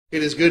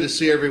It is good to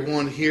see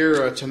everyone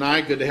here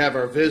tonight. Good to have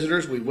our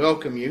visitors. We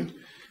welcome you.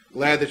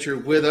 Glad that you're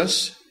with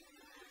us.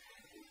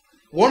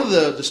 One of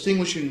the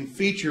distinguishing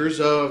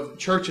features of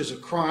churches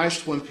of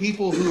Christ, when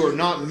people who are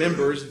not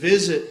members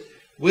visit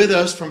with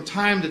us from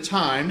time to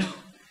time,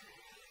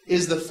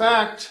 is the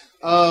fact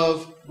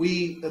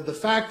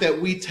that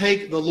we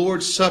take the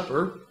Lord's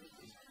Supper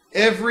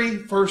every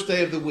first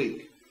day of the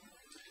week.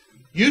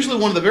 Usually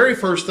one of the very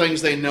first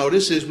things they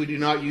notice is we do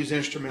not use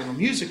instrumental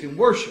music in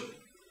worship.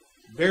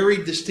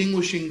 Very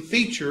distinguishing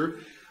feature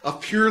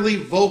of purely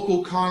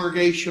vocal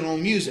congregational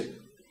music.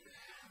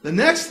 The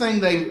next thing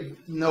they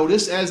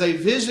notice as they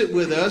visit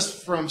with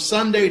us from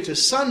Sunday to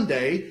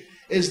Sunday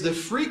is the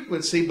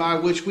frequency by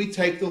which we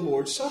take the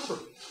Lord's Supper.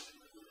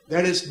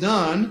 That is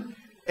done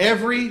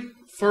every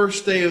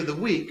first day of the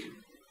week.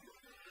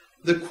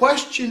 The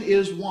question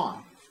is why?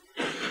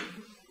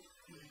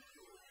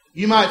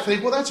 You might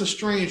think, well, that's a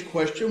strange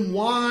question.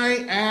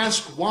 Why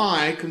ask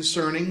why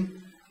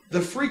concerning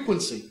the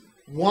frequency?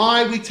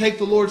 Why we take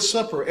the Lord's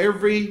Supper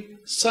every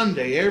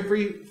Sunday,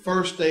 every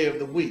first day of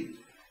the week?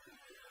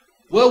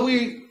 Well,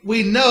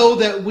 we know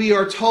that we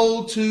are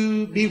told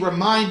to be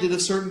reminded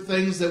of certain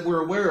things that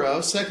we're aware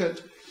of. 2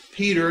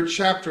 Peter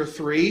chapter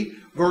 3,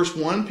 verse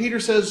 1, Peter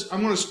says,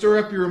 I'm going to stir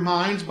up your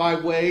minds by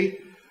way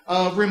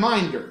of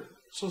reminder.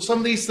 So some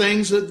of these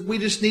things that we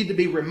just need to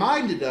be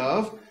reminded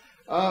of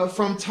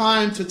from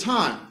time to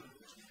time.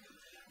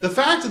 The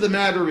fact of the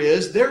matter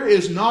is, there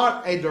is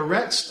not a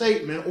direct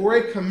statement or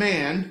a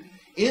command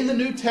in the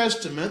New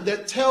Testament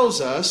that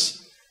tells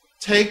us,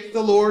 take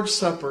the Lord's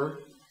Supper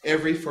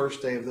every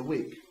first day of the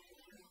week.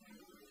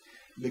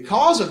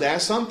 Because of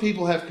that, some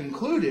people have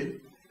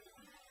concluded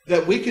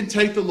that we can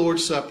take the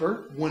Lord's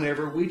Supper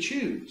whenever we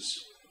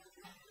choose,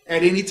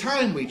 at any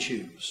time we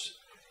choose.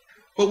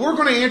 But we're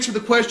going to answer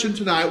the question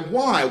tonight,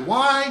 why?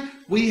 Why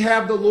we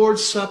have the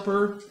Lord's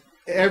Supper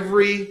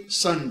every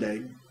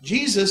Sunday.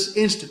 Jesus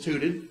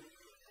instituted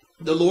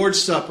the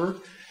Lord's Supper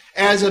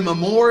as a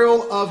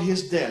memorial of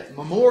His death.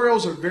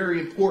 Memorials are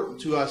very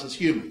important to us as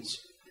humans.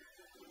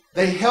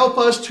 They help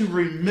us to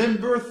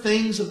remember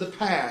things of the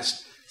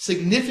past,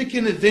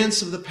 significant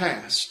events of the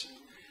past.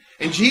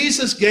 And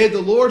Jesus gave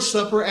the Lord's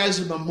Supper as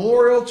a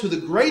memorial to the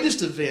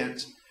greatest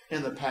event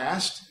in the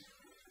past,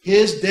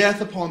 His death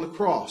upon the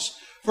cross.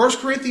 1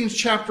 Corinthians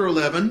chapter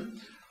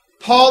 11,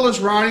 Paul is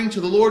writing to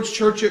the Lord's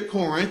church at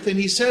Corinth, and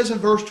he says in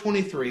verse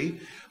 23,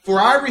 For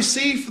I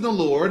received from the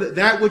Lord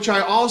that which I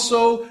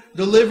also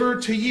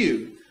delivered to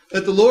you,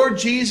 that the Lord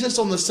Jesus,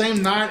 on the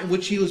same night in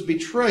which He was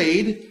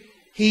betrayed,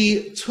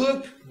 He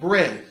took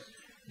bread.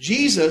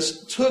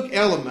 Jesus took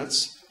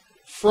elements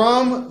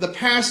from the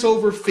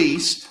Passover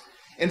feast,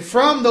 and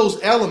from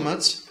those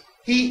elements,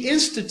 He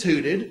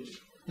instituted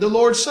the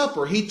Lord's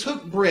Supper. He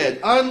took bread,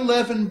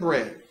 unleavened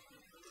bread.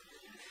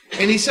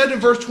 And He said in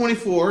verse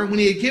 24, when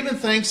He had given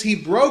thanks, He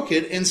broke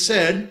it and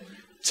said,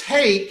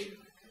 Take,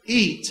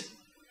 eat.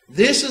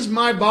 This is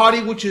my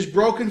body which is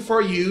broken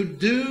for you.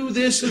 Do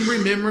this in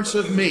remembrance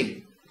of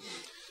me.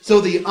 So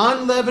the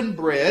unleavened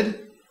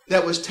bread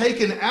that was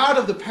taken out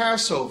of the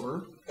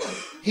Passover,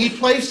 He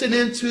placed it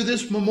into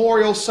this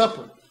memorial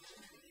supper,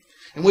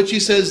 in which He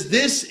says,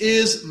 This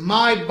is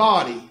my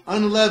body,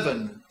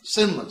 unleavened,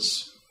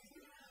 sinless,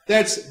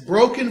 that's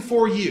broken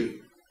for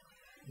you.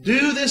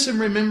 Do this in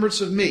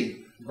remembrance of me.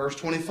 Verse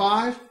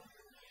 25,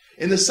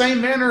 in the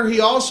same manner He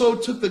also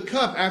took the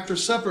cup after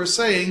supper,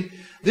 saying,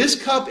 This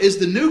cup is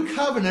the new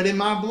covenant in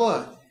my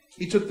blood.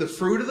 He took the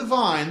fruit of the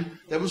vine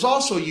that was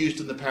also used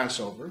in the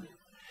Passover,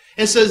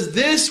 and says,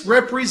 This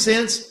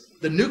represents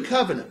the new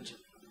covenant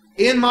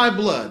in my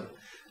blood.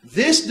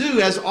 This do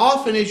as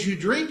often as you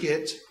drink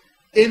it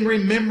in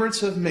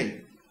remembrance of me.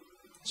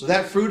 So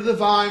that fruit of the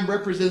vine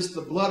represents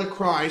the blood of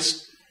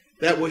Christ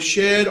that was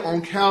shed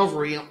on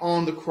Calvary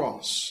on the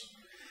cross.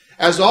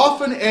 As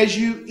often as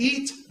you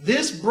eat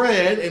this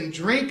bread and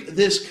drink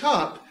this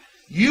cup,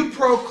 you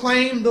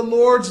proclaim the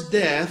Lord's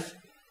death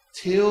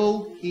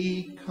till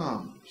He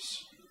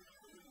comes.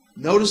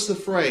 Notice the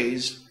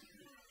phrase,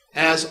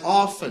 as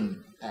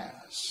often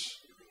as.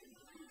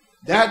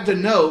 That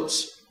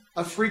denotes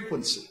a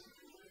frequency,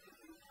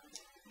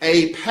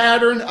 a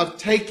pattern of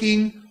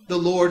taking the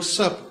Lord's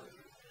Supper.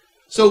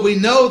 So we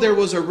know there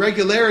was a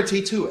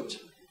regularity to it,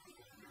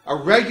 a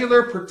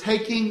regular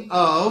partaking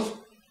of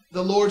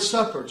the Lord's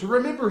Supper, to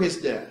remember His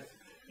death,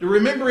 to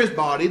remember His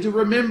body, to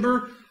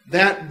remember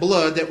that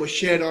blood that was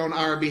shed on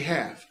our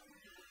behalf.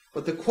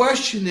 But the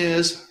question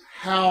is,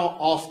 how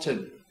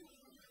often?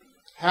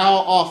 How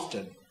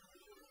often?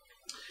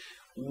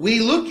 We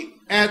look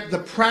at the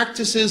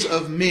practices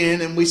of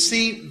men and we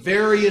see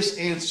various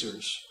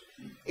answers.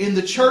 In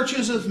the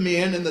churches of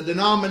men, in the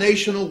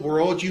denominational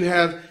world, you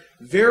have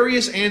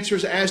various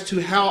answers as to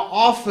how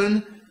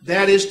often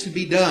that is to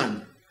be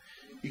done.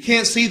 You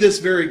can't see this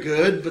very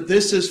good, but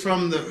this is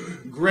from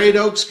the Great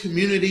Oaks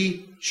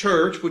Community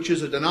Church, which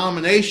is a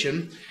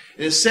denomination.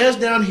 And it says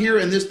down here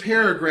in this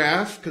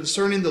paragraph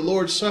concerning the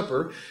Lord's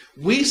Supper,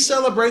 we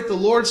celebrate the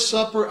Lord's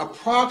Supper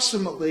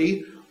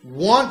approximately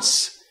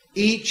once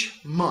each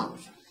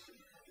month.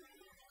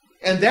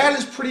 And that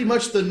is pretty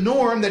much the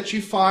norm that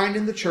you find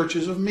in the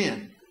churches of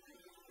men.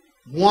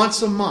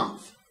 Once a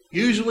month.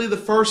 Usually the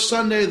first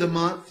Sunday of the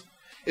month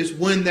is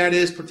when that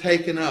is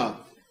partaken of.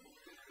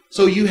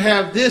 So you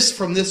have this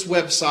from this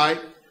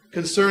website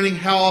concerning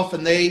how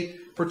often they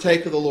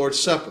partake of the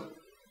Lord's Supper.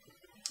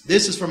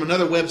 This is from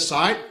another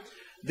website,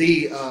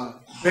 the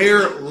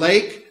Bear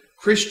Lake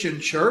Christian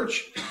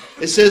Church.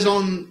 It says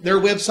on their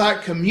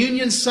website,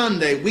 Communion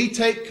Sunday. We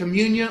take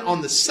communion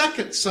on the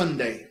second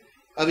Sunday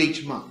of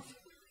each month.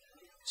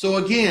 So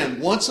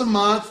again, once a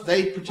month,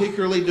 they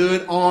particularly do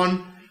it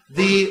on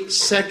the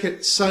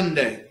second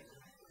Sunday.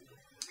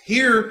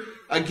 Here,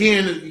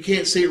 again, you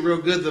can't see it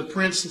real good. The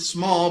print's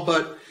small,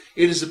 but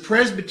it is a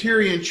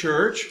Presbyterian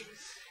church.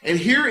 And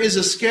here is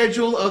a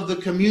schedule of the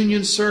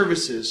communion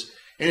services.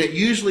 And it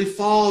usually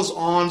falls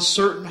on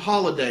certain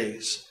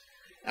holidays.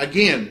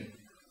 Again,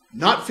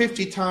 not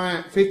 52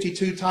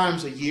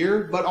 times a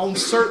year, but on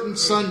certain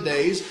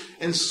Sundays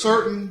and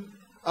certain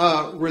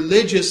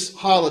religious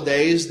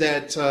holidays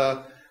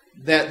that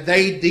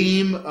they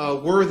deem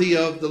worthy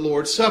of the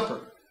Lord's Supper.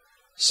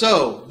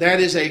 So, that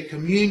is a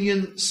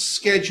communion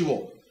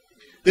schedule.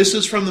 This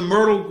is from the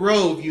Myrtle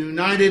Grove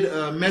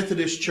United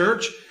Methodist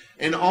Church,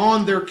 and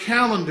on their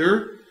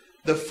calendar,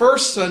 the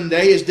first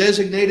Sunday is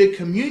designated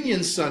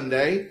Communion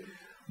Sunday,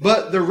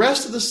 but the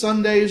rest of the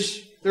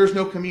Sundays, there's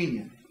no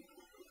communion.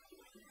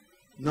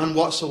 None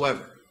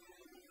whatsoever.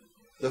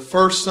 The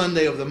first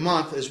Sunday of the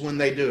month is when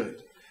they do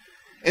it.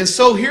 And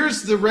so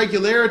here's the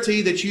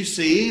regularity that you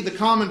see, the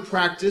common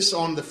practice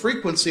on the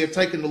frequency of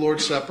taking the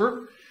Lord's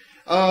Supper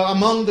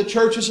among the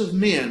churches of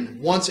men.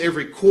 Once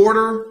every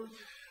quarter,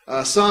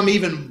 some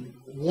even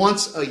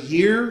once a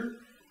year.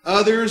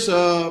 Others,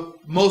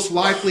 most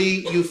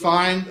likely you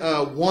find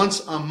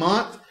once a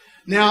month.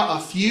 Now, a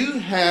few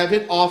have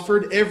it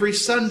offered every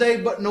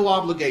Sunday, but no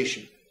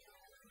obligation.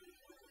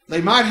 They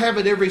might have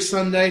it every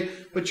Sunday,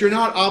 but you're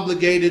not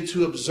obligated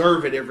to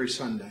observe it every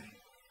Sunday.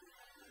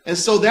 And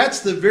so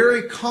that's the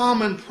very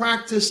common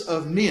practice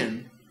of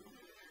men.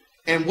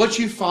 And what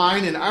you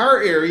find in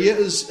our area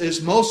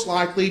is most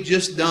likely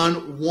just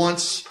done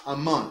once a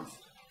month.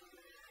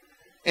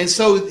 And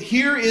so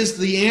here is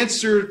the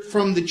answer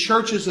from the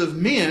churches of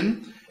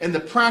men and the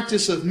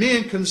practice of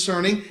men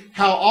concerning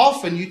how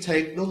often you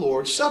take the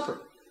Lord's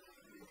Supper.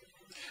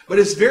 But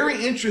it's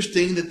very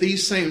interesting that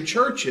these same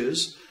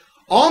churches,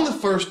 on the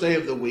first day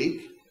of the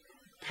week,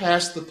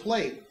 pass the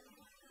plate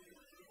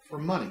for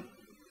money.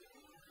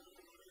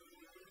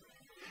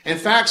 In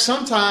fact,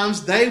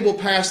 sometimes they will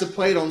pass the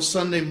plate on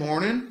Sunday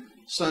morning,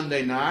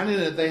 Sunday night,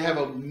 and if they have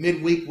a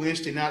midweek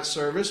Wednesday night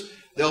service,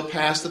 they'll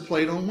pass the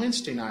plate on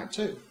Wednesday night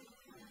too.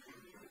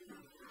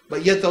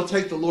 But yet they'll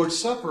take the Lord's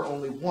Supper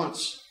only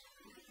once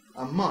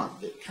a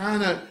month. It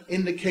kind of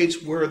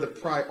indicates where the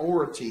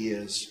priority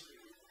is.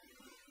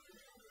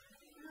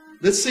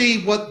 Let's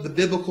see what the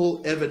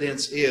biblical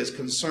evidence is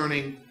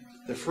concerning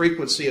the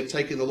frequency of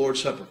taking the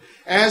Lord's Supper.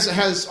 As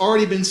has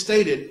already been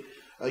stated,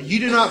 you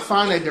do not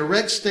find a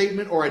direct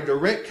statement or a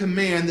direct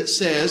command that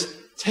says,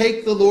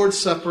 take the Lord's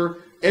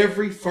Supper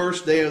every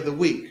first day of the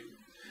week.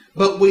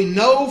 But we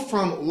know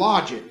from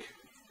logic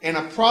and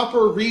a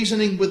proper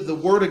reasoning with the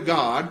Word of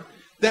God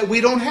that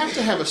we don't have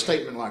to have a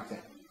statement like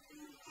that.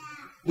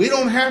 We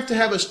don't have to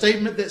have a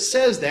statement that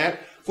says that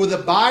for the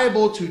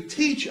Bible to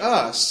teach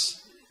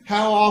us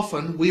how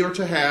often we are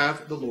to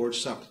have the Lord's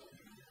Supper.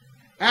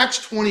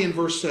 Acts 20 and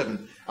verse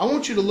 7. I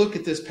want you to look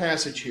at this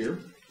passage here.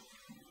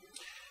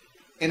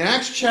 In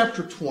Acts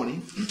chapter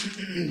 20,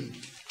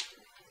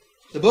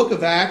 the book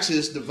of Acts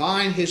is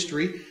divine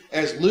history,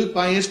 as Luke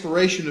by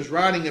inspiration is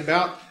writing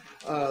about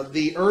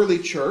the early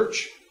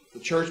church, the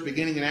church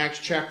beginning in Acts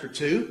chapter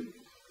 2.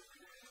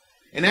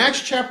 In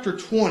Acts chapter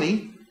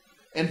 20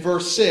 and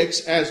verse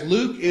 6, as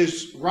Luke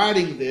is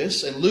writing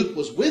this, and Luke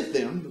was with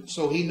them,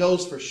 so he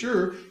knows for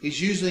sure,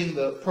 he's using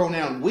the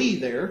pronoun we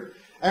there.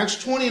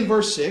 Acts 20 and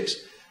verse 6,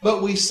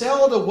 but we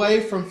sailed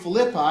away from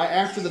Philippi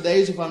after the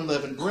days of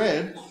unleavened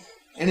bread,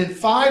 and in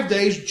 5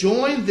 days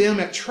joined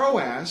them at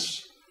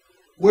Troas,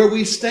 where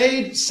we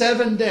stayed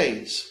 7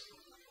 days.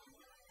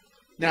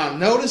 Now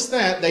notice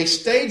that they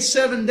stayed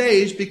 7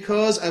 days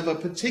because of a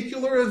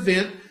particular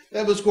event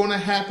that was going to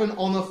happen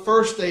on the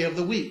first day of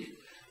the week.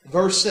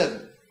 Verse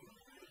 7.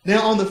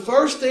 Now on the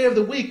first day of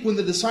the week, when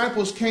the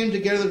disciples came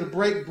together to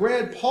break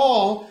bread,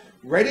 Paul,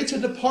 ready to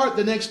depart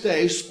the next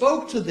day,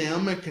 spoke to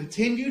them and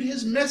continued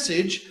his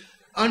message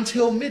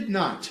until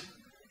midnight.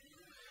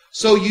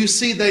 So you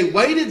see, they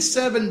waited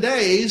 7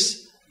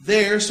 days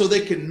there so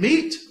they could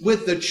meet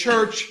with the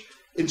church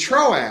in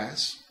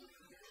Troas,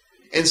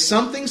 and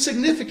something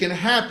significant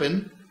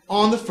happened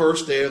on the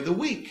first day of the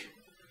week.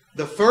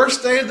 The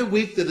first day of the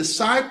week, the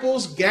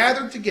disciples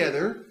gathered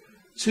together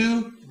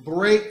to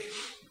break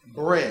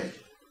bread.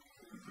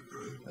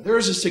 Now, there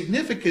is a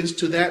significance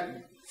to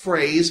that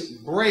phrase,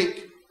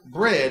 break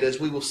bread, as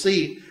we will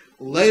see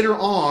later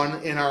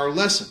on in our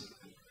lesson.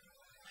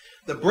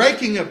 The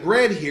breaking of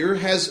bread here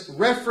has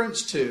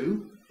reference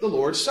to the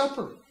Lord's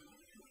Supper.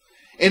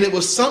 And it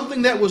was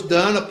something that was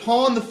done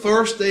upon the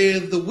first day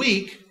of the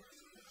week.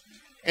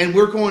 And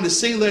we're going to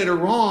see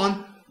later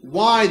on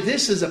why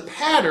this is a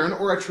pattern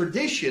or a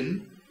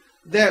tradition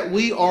that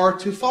we are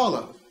to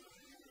follow.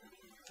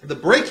 The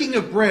breaking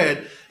of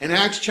bread in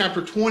Acts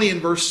chapter 20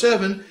 and verse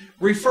 7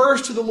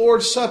 refers to the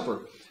Lord's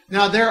Supper.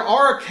 Now, there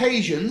are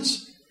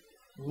occasions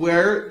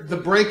where the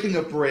breaking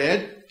of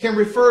bread can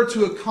refer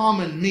to a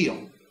common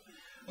meal.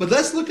 But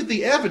let's look at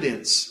the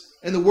evidence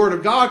in the Word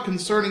of God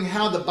concerning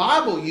how the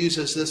Bible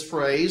uses this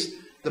phrase,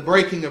 the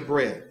breaking of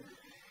bread.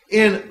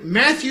 In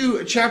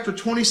Matthew chapter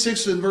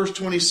 26 and verse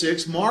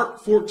 26,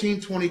 Mark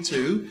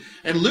 14:22,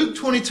 and Luke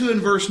 22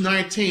 and verse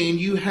 19,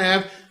 you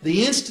have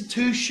the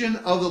institution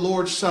of the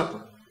Lord's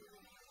Supper.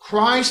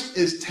 Christ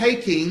is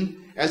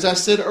taking, as I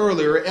said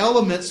earlier,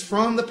 elements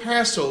from the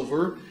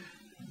Passover,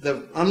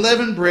 the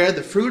unleavened bread,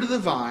 the fruit of the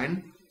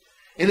vine,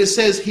 and it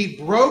says he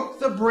broke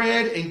the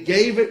bread and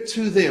gave it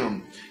to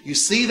them. You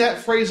see that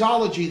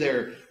phraseology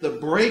there, the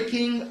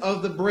breaking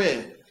of the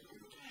bread.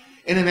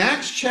 And in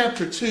Acts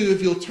chapter 2,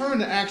 if you'll turn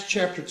to Acts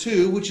chapter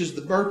 2, which is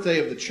the birthday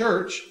of the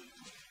church,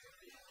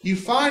 you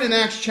find in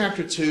Acts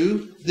chapter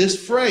 2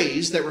 this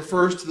phrase that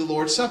refers to the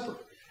Lord's Supper.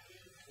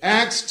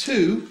 Acts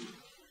 2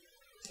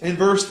 and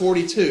verse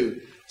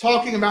 42,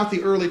 talking about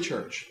the early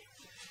church.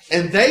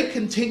 And they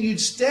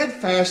continued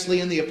steadfastly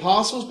in the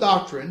apostles'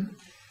 doctrine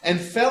and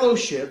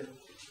fellowship,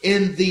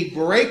 in the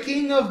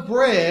breaking of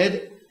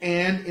bread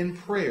and in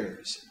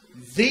prayers.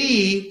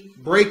 The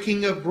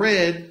breaking of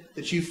bread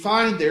that you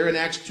find there in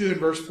Acts 2 and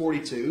verse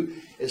 42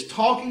 is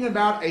talking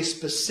about a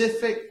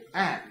specific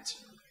act.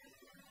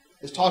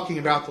 It's talking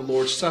about the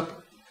Lord's Supper.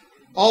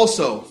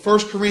 Also, 1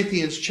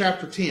 Corinthians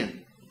chapter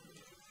 10.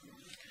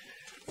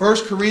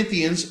 1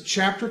 Corinthians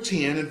chapter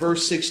 10 and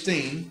verse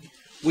 16,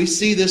 we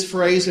see this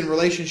phrase in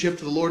relationship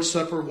to the Lord's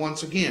Supper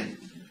once again.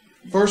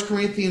 1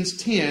 Corinthians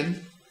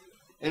 10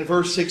 and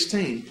verse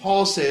 16,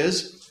 Paul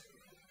says,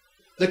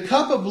 the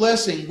cup of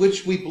blessing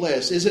which we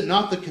bless, is it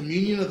not the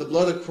communion of the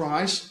blood of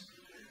Christ?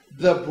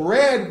 The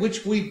bread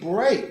which we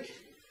break,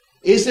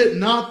 is it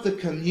not the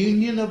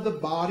communion of the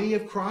body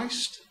of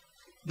Christ?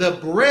 The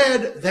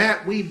bread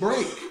that we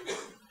break.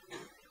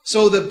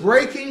 So the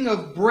breaking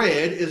of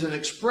bread is an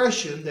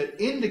expression that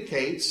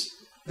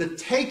indicates the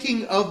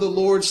taking of the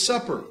Lord's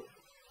Supper.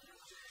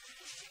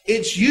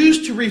 It's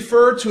used to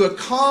refer to a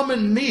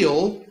common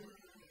meal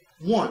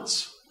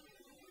once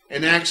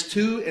in Acts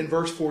 2 and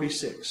verse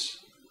 46.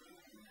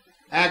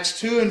 Acts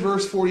 2 and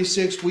verse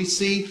 46, we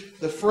see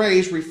the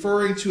phrase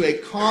referring to a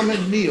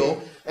common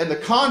meal, and the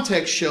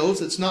context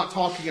shows it's not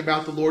talking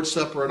about the Lord's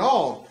Supper at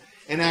all.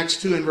 In Acts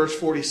 2 and verse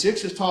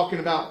 46, it's talking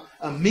about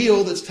a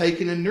meal that's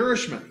taken in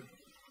nourishment.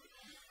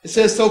 It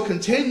says, so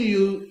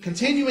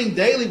continuing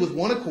daily with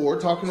one accord,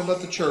 talking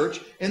about the church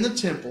in the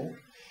temple,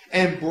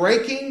 and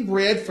breaking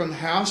bread from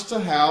house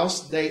to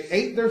house, they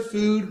ate their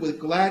food with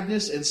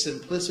gladness and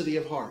simplicity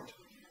of heart.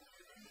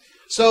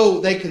 So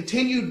they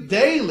continued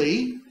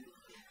daily,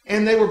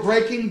 and they were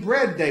breaking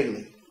bread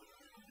daily.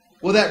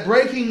 Well, that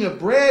breaking of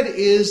bread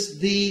is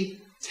the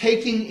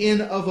taking in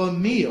of a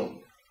meal.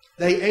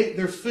 They ate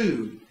their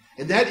food,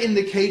 and that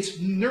indicates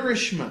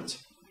nourishment,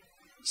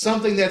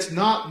 something that's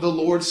not the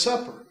Lord's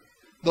Supper.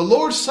 The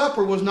Lord's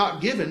Supper was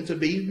not given to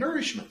be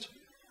nourishment.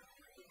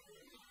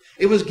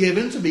 It was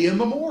given to be a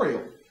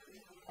memorial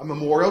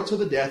to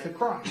the death of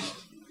Christ.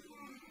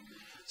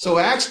 So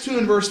Acts 2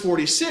 and verse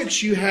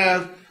 46, you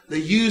have the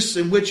use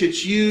in which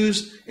it's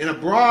used in a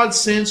broad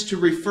sense to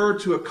refer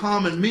to a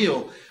common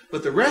meal.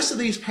 But the rest of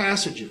these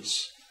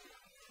passages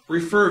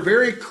refer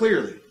very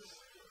clearly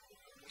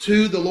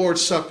to the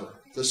Lord's Supper.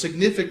 The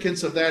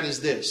significance of that is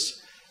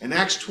this. In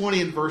Acts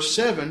 20 and verse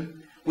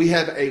 7, we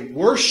have a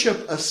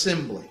worship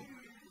assembly.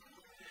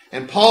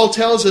 And Paul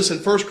tells us in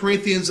 1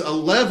 Corinthians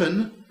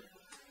 11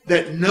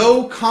 that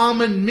no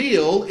common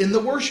meal in the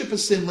worship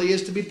assembly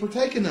is to be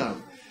partaken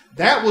of.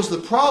 That was the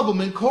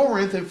problem in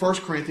Corinth in 1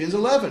 Corinthians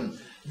 11.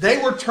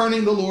 They were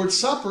turning the Lord's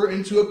Supper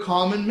into a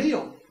common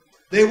meal.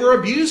 They were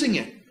abusing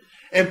it.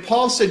 And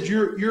Paul said,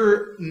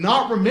 you're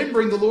not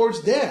remembering the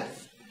Lord's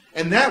death.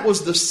 And that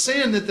was the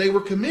sin that they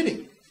were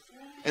committing.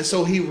 And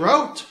so he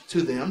wrote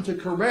to them to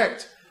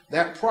correct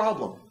that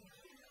problem.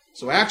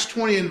 So Acts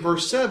 20 and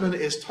verse 7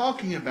 is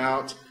talking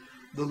about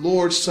the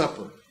Lord's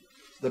Supper,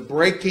 the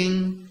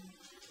breaking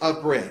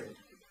of bread.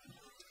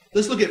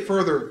 Let's look at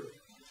further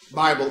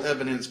Bible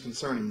evidence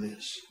concerning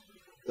this.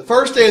 The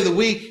first day of the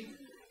week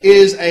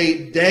is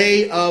a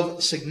day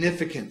of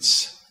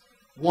significance.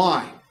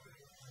 Why?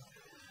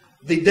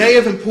 The day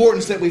of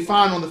importance that we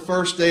find on the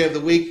first day of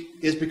the week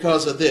is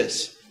because of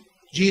this.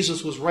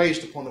 Jesus was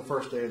raised upon the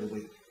first day of the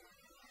week.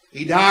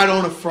 He died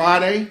on a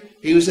Friday.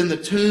 He was in the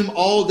tomb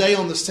all day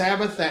on the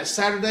Sabbath that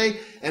Saturday.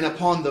 And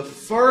upon the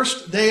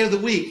first day of the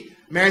week,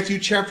 Matthew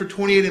chapter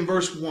 28 and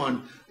verse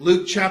 1,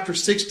 Luke chapter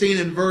 16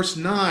 and verse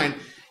 9,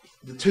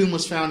 the tomb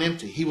was found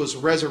empty. He was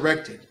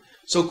resurrected.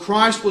 So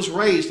Christ was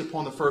raised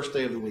upon the first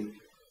day of the week.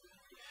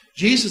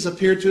 Jesus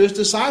appeared to his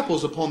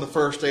disciples upon the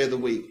first day of the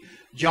week.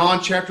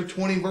 John chapter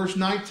 20 verse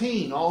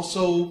 19,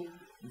 also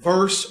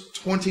verse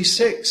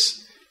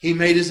 26, he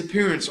made his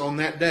appearance on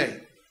that day.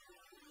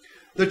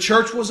 The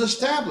church was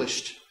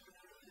established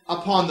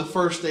upon the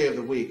first day of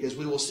the week, as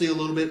we will see a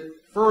little bit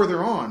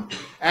further on.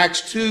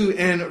 Acts 2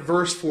 and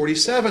verse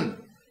 47.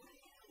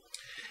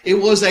 It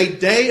was a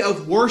day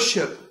of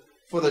worship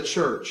for the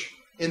church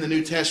in the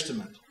New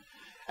Testament.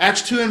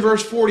 Acts 2 and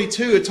verse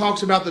 42, it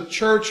talks about the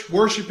church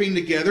worshiping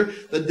together.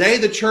 The day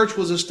the church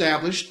was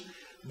established,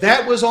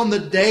 that was on the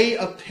day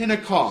of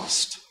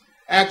Pentecost.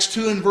 Acts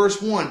 2 and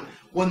verse 1.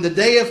 When the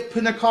day of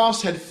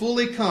Pentecost had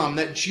fully come,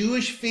 that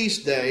Jewish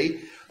feast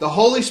day, the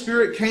Holy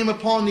Spirit came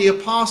upon the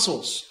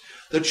apostles.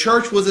 The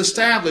church was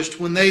established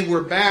when they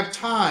were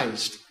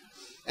baptized,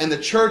 and the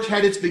church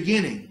had its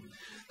beginning.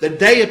 The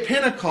day of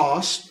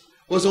Pentecost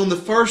was on the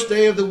first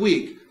day of the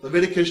week.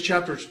 Leviticus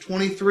chapters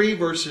 23,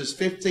 verses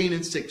 15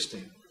 and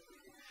 16.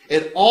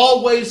 It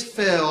always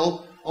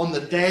fell on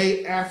the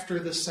day after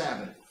the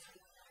Sabbath.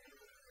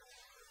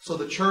 So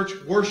the church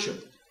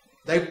worshiped.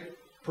 They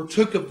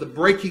partook of the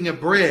breaking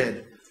of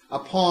bread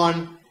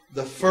upon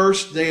the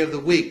first day of the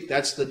week.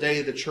 That's the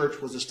day the church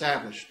was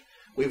established.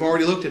 We've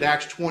already looked at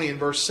Acts 20 and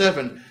verse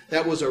 7.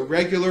 That was a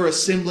regular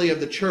assembly of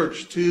the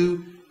church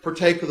to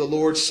partake of the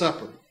Lord's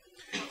Supper.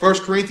 1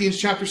 Corinthians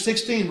chapter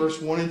 16,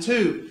 verse 1 and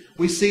 2.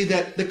 We see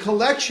that the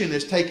collection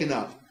is taken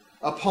up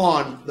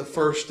upon the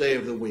first day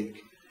of the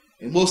week.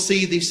 And we'll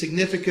see the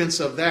significance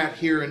of that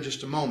here in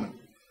just a moment.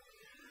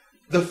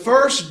 The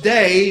first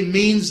day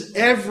means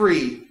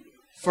every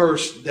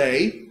first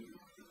day.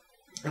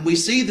 And we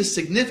see the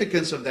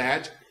significance of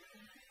that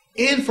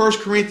in 1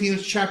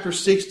 Corinthians chapter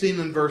 16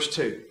 and verse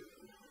 2.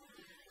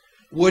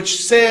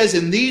 Which says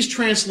in these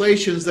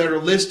translations that are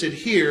listed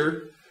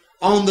here,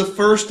 on the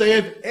first day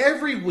of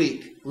every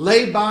week,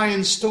 lay by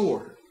in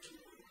store.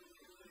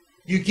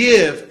 You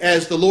give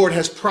as the Lord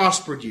has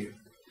prospered you.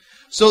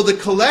 So the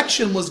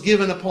collection was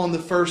given upon the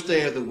first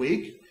day of the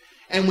week.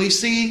 And we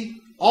see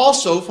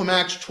also from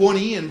Acts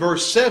 20 and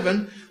verse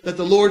 7 that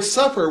the Lord's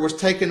Supper was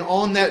taken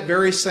on that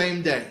very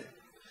same day.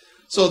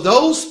 So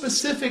those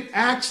specific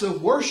acts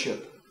of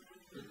worship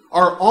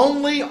are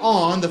only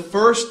on the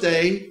first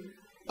day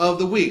of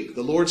the week.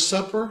 The Lord's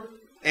Supper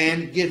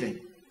and giving.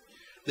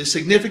 The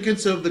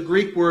significance of the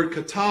Greek word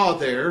kata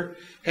there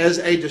has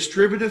a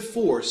distributive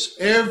force.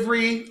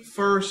 Every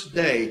first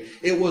day.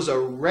 It was a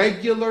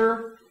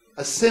regular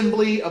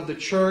assembly of the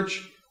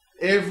church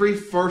every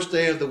first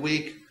day of the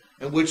week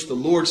in which the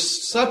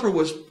Lord's Supper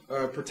was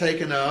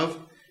partaken of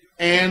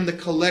and the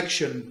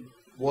collection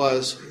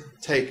was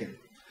taken.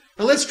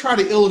 Now let's try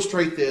to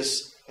illustrate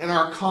this in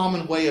our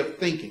common way of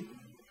thinking.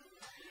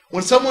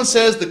 When someone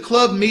says the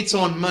club meets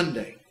on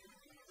Monday,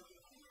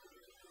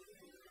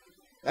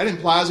 that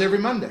implies every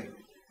Monday.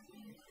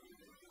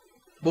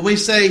 When we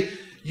say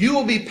you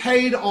will be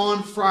paid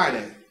on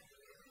Friday,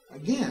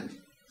 again,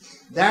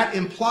 that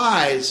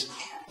implies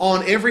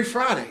on every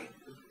Friday.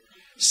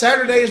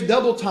 Saturday is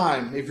double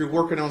time if you're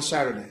working on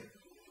Saturday.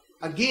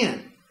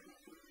 Again,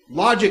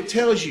 logic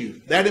tells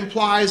you that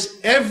implies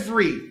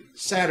every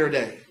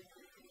Saturday.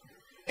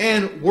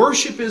 And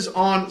worship is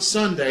on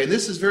Sunday, and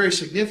this is very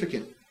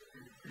significant.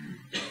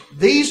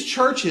 These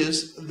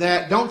churches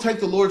that don't take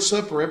the Lord's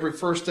Supper every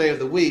first day of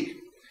the week,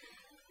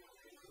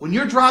 when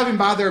you're driving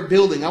by their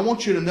building, I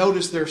want you to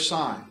notice their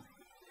sign.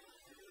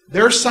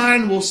 Their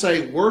sign will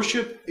say,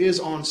 worship is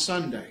on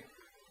Sunday.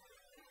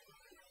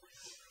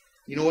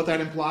 You know what that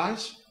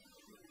implies?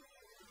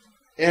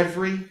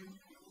 Every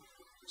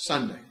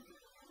Sunday.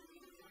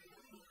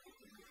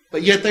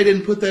 But yet they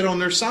didn't put that on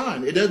their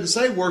sign. It doesn't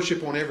say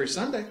worship on every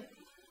Sunday.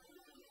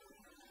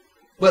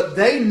 But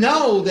they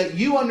know that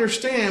you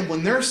understand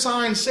when their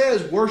sign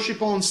says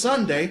worship on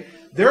Sunday,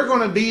 they're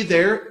going to be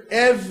there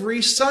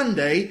every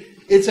Sunday.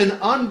 It's an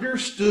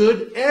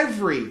understood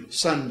every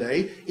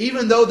Sunday,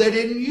 even though they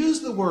didn't use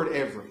the word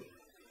every.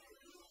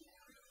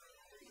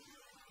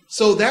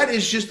 So that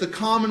is just the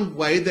common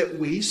way that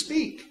we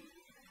speak.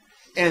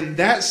 And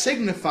that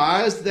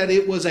signifies that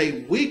it was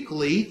a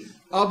weekly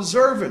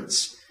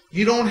observance.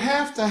 You don't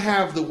have to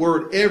have the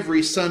word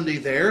every Sunday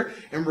there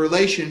in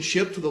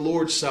relationship to the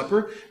Lord's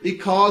Supper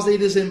because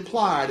it is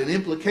implied. An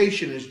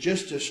implication is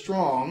just as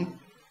strong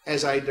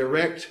as a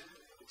direct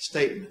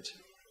statement.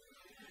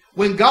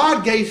 When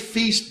God gave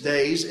feast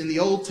days in the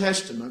Old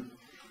Testament,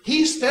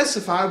 He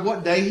specified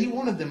what day He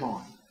wanted them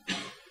on.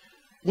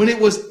 When it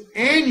was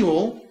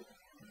annual,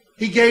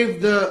 He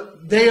gave the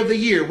day of the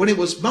year. When it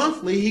was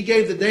monthly, He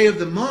gave the day of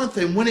the month.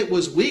 And when it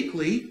was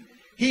weekly,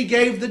 He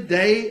gave the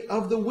day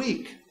of the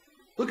week.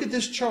 Look at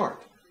this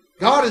chart.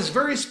 God is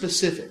very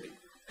specific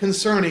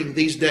concerning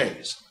these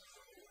days.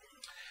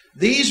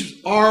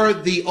 These are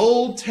the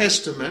Old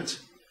Testament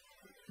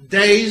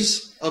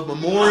days of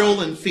memorial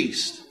and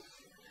feast.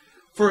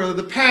 For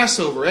the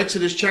Passover,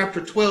 Exodus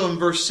chapter 12 and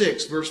verse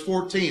 6, verse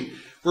 14,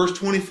 verse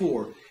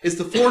 24. It's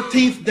the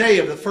 14th day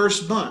of the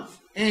first month,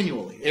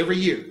 annually, every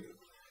year.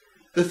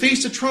 The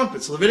Feast of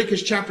Trumpets,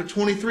 Leviticus chapter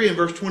 23 and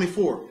verse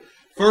 24.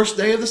 First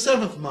day of the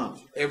 7th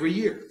month, every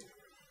year.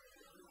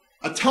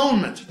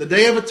 Atonement, the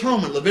Day of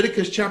Atonement,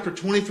 Leviticus chapter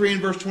 23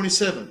 and verse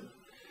 27.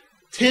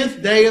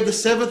 10th day of the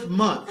 7th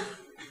month,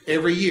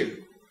 every year.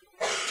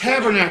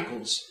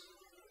 Tabernacles,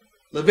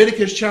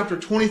 Leviticus chapter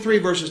 23,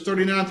 verses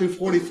 39 through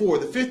 44,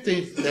 the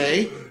 15th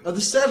day of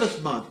the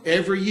 7th month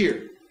every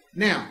year.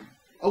 Now,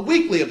 a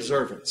weekly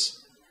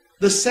observance.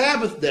 The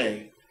Sabbath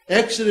day,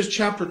 Exodus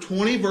chapter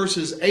 20,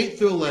 verses 8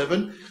 through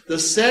 11, the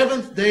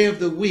 7th day of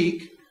the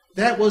week,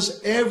 that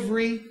was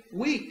every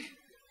week.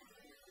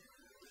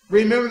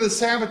 Remember the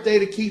Sabbath day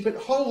to keep it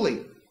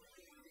holy.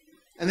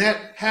 And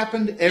that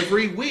happened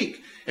every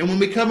week. And when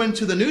we come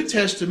into the New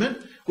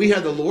Testament, we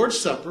have the Lord's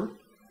Supper,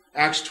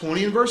 Acts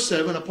 20 and verse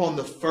 7, upon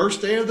the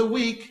first day of the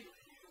week,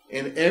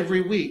 and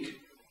every week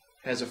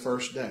has a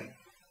first day.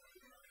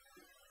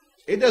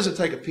 It doesn't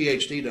take a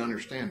PhD to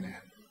understand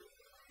that.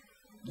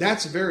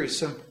 That's very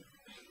simple.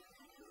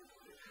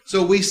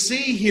 So we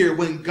see here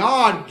when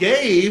God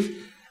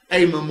gave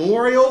a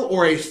memorial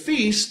or a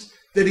feast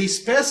that He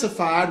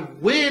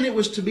specified when it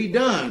was to be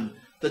done,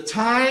 the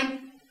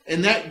time,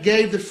 and that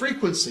gave the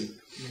frequency.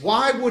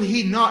 Why would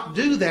He not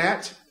do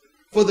that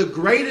for the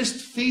greatest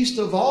feast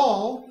of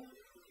all,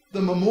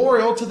 the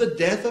memorial to the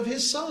death of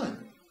His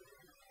Son?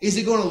 Is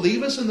He going to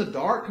leave us in the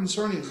dark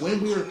concerning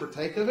when we are to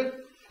partake of it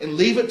and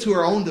leave it to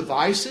our own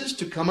devices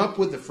to come up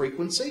with the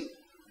frequency?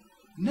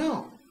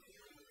 No.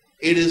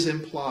 It is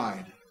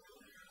implied.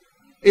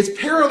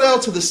 It's parallel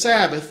to the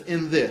Sabbath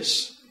in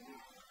this.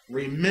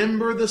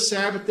 Remember the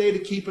Sabbath day to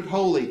keep it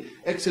holy.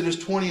 Exodus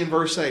 20 and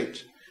verse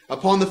 8.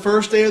 Upon the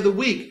first day of the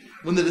week,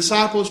 when the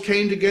disciples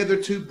came together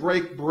to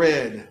break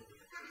bread.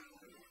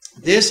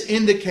 This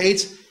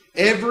indicates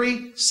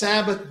every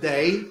Sabbath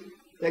day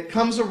that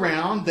comes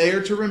around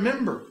there to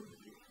remember.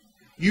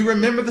 You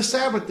remember the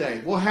Sabbath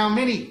day. Well, how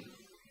many?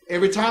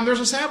 Every time there's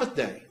a Sabbath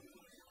day.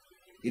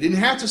 You didn't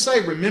have to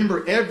say,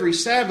 remember every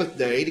Sabbath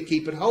day to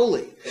keep it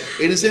holy.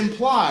 It is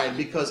implied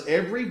because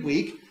every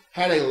week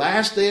had a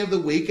last day of the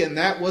week, and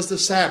that was the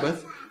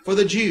Sabbath for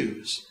the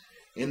Jews.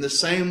 In the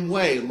same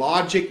way,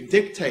 logic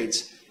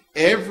dictates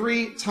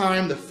every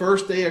time the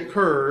first day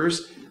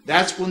occurs,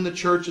 that's when the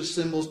church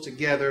assembles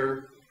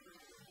together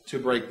to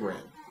break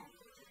bread.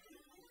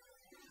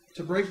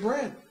 To break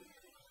bread.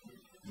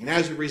 And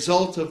as a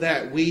result of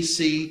that, we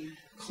see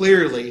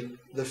clearly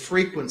the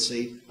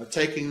frequency of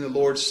taking the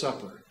Lord's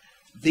Supper.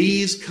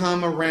 These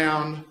come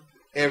around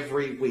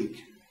every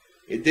week.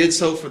 It did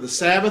so for the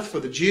Sabbath for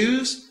the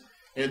Jews,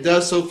 and it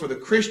does so for the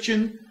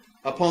Christian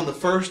upon the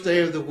first day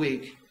of the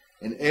week,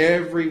 and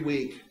every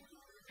week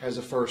has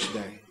a first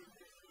day.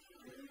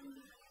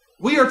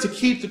 We are to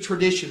keep the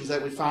traditions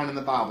that we find in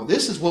the Bible.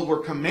 This is what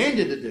we're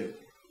commanded to do,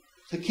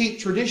 to keep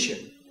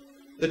tradition,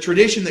 the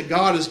tradition that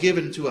God has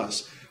given to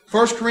us.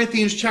 1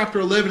 Corinthians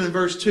chapter 11 and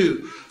verse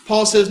 2,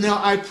 Paul says,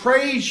 Now I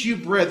praise you,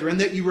 brethren,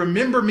 that you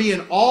remember me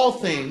in all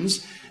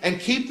things, and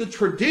keep the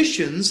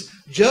traditions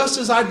just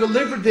as I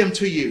delivered them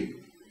to you.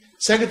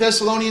 2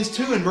 Thessalonians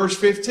 2 and verse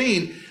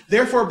 15,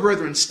 Therefore,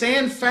 brethren,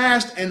 stand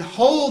fast and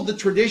hold the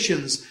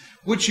traditions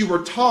which you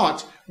were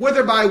taught,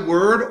 whether by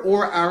word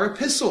or our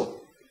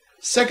epistle.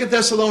 2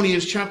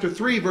 Thessalonians chapter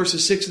 3,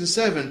 verses 6 and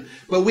 7,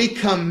 But we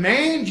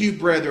command you,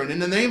 brethren, in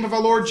the name of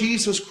our Lord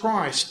Jesus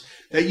Christ,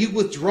 that you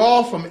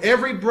withdraw from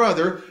every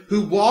brother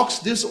who walks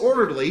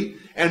disorderly,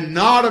 and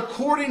not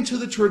according to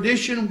the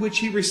tradition which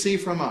he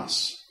received from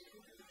us.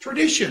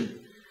 Tradition.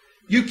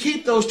 You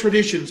keep those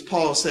traditions,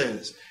 Paul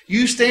says.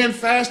 You stand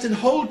fast and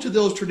hold to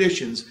those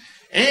traditions,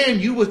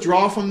 and you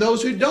withdraw from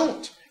those who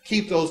don't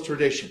keep those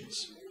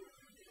traditions.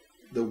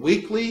 The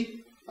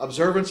weekly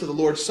observance of the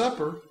Lord's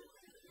Supper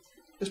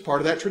is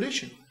part of that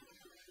tradition.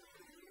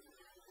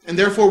 And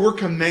therefore we're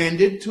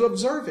commanded to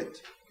observe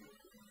it.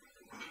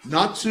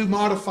 Not to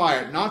modify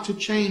it, not to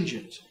change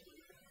it,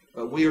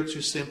 but we are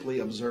to simply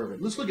observe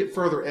it. Let's look at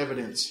further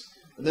evidence,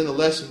 and then the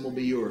lesson will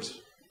be yours.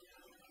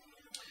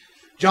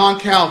 John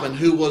Calvin,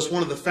 who was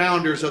one of the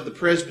founders of the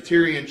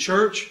Presbyterian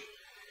Church,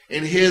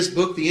 in his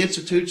book, The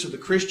Institutes of the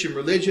Christian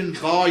Religion,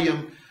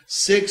 volume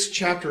 6,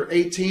 chapter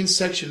 18,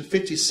 section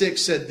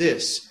 56, said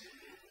this,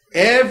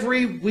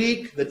 Every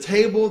week the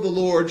table of the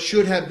Lord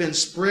should have been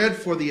spread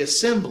for the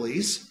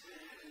assemblies,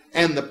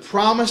 and the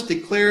promise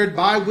declared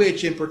by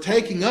which, in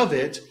partaking of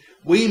it,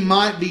 we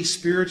might be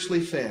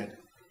spiritually fed.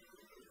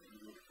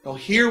 Well,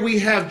 here we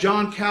have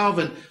John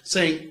Calvin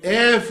saying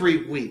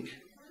every week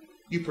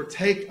you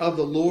partake of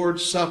the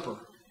Lord's Supper.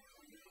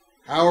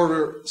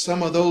 However,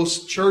 some of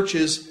those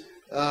churches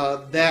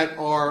that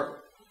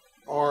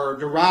are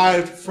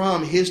derived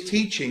from his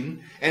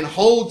teaching and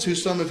hold to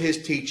some of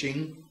his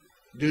teaching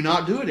do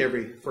not do it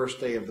every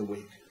first day of the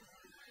week.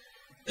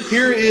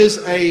 Here is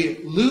a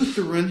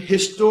Lutheran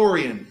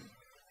historian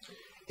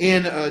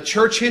in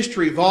Church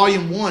History,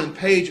 Volume 1,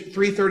 page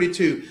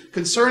 332,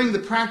 concerning the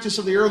practice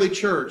of the early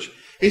church.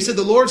 He said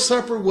the Lord's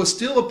Supper was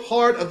still a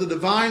part of the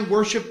divine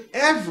worship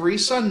every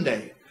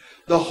Sunday.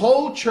 The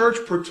whole church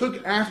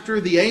partook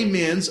after the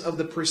amens of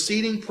the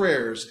preceding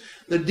prayers.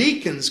 The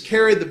deacons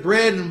carried the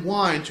bread and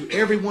wine to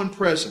everyone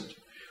present,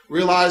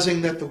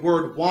 realizing that the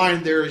word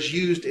wine there is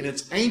used in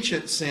its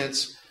ancient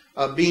sense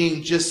of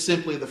being just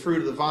simply the fruit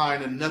of the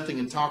vine and nothing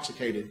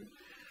intoxicated.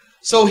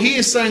 So he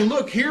is saying,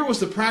 look, here was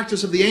the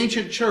practice of the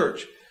ancient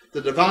church.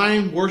 The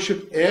divine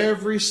worship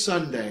every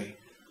Sunday.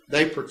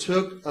 They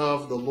partook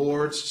of the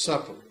Lord's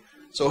Supper.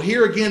 So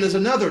here again is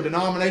another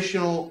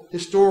denominational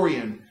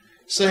historian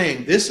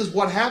saying this is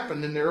what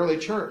happened in the early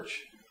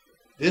church.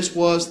 This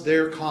was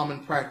their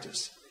common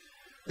practice.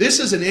 This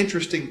is an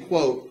interesting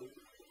quote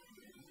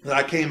that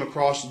I came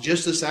across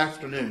just this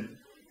afternoon.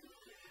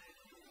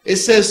 It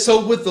says,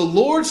 "So with the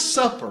Lord's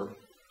Supper,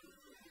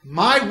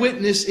 my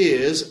witness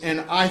is,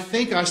 and I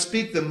think I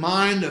speak the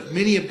mind of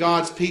many of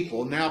God's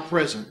people now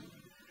present,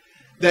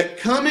 that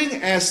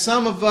coming as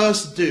some of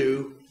us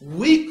do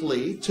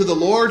weekly to the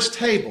Lord's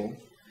table,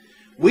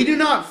 we do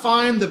not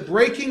find the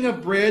breaking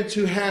of bread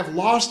to have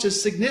lost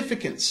its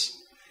significance.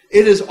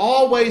 It is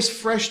always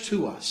fresh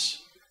to us."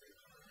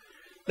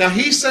 Now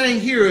he's saying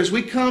here, as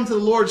we come to the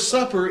Lord's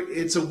Supper,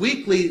 it's a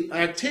weekly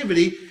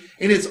activity,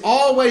 and it's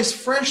always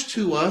fresh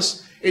to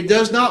us. It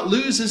does not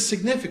lose its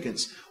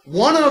significance.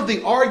 One of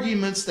the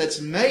arguments that's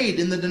made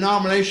in the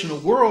denominational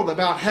world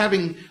about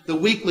having the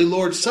weekly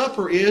Lord's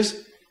Supper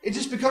is it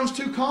just becomes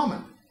too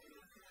common.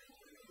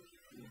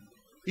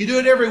 You do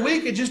it every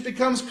week, it just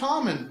becomes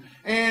common.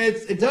 And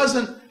it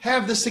doesn't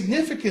have the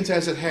significance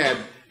as it had.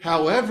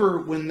 However,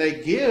 when they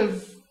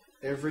give,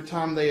 every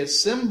time they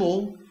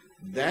assemble,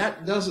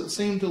 that doesn't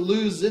seem to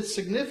lose its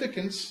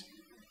significance.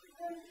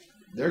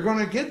 They're going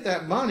to get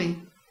that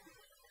money.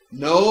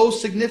 No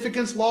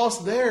significance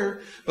lost there.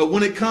 But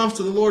when it comes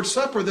to the Lord's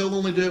Supper, they'll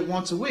only do it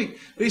once a week.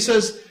 But he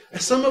says,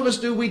 some of us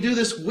we do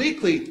this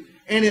weekly,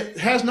 and it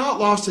has not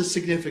lost its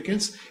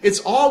significance. It's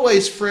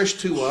always fresh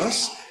to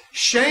us.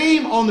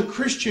 Shame on the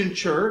Christian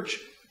church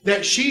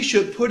that she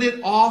should put it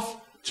off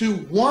to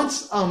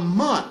once a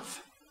month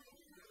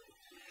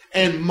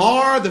and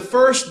mar the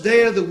first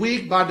day of the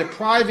week by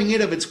depriving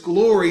it of its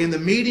glory in the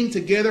meeting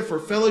together for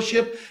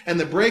fellowship and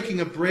the breaking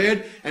of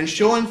bread and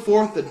showing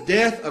forth the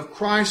death of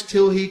Christ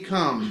till he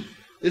come.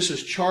 This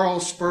is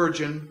Charles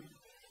Spurgeon,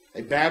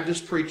 a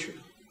Baptist preacher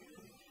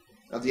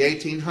of the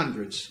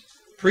 1800s.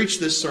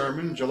 Preached this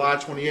sermon July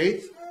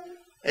 28th,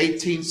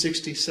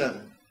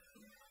 1867.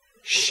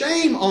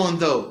 Shame on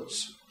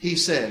those, he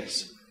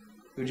says,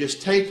 who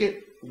just take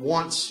it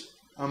once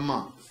a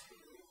month.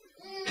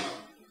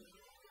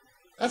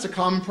 That's a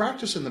common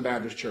practice in the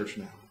Baptist church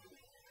now.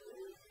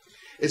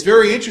 It's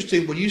very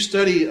interesting when you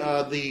study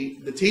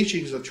the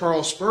teachings of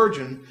Charles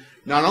Spurgeon.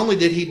 Not only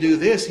did he do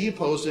this, he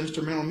opposed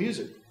instrumental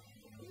music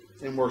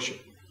in worship.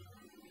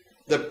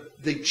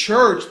 The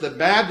church, the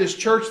Baptist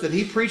church that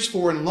he preached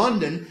for in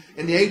London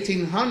in the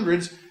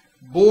 1800s,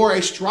 bore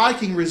a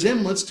striking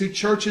resemblance to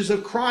churches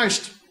of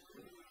Christ,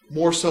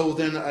 more so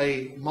than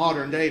a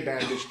modern-day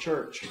Baptist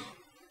church.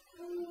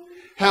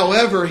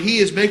 However, he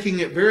is making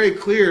it very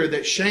clear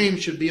that shame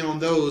should be on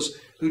those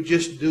who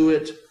just do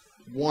it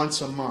once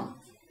a month.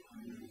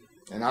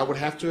 And I would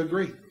have to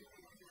agree.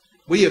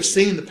 We have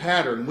seen the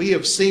pattern. We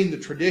have seen the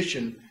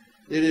tradition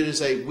that it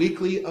is a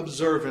weekly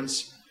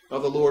observance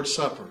of the Lord's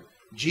Supper.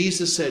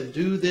 Jesus said,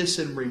 "Do this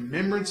in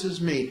remembrance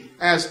of me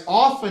as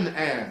often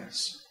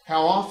as."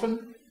 How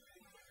often?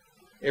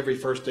 Every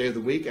first day of the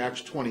week,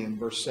 Acts 20 and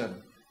verse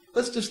 7.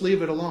 Let's just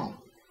leave it alone.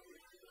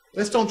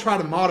 Let's don't try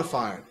to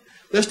modify it.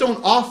 Let's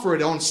don't offer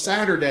it on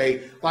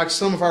Saturday like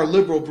some of our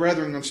liberal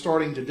brethren are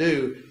starting to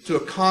do to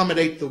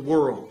accommodate the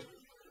world.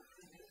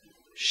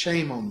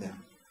 Shame on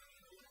them.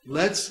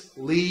 Let's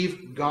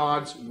leave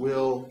God's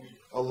will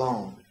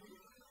alone.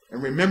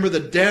 And remember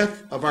the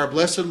death of our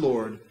blessed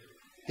Lord,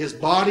 His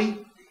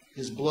body,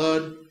 His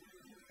blood,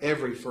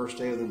 every first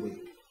day of the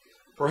week.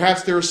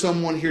 Perhaps there is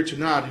someone here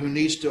tonight who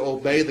needs to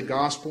obey the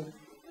gospel,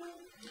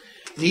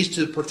 needs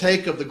to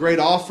partake of the great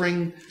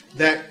offering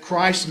that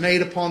Christ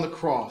made upon the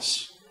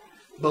cross.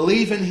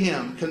 Believe in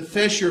Him.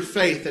 Confess your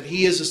faith that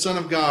He is the Son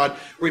of God.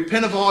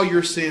 Repent of all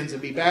your sins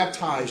and be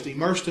baptized,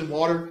 immersed in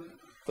water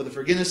for the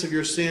forgiveness of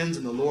your sins,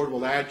 and the Lord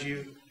will add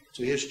you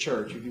to His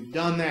church. If you've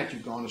done that,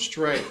 you've gone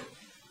astray.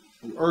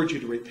 We urge you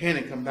to repent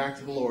and come back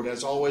to the Lord.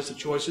 As always, the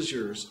choice is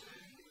yours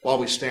while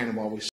we stand and while we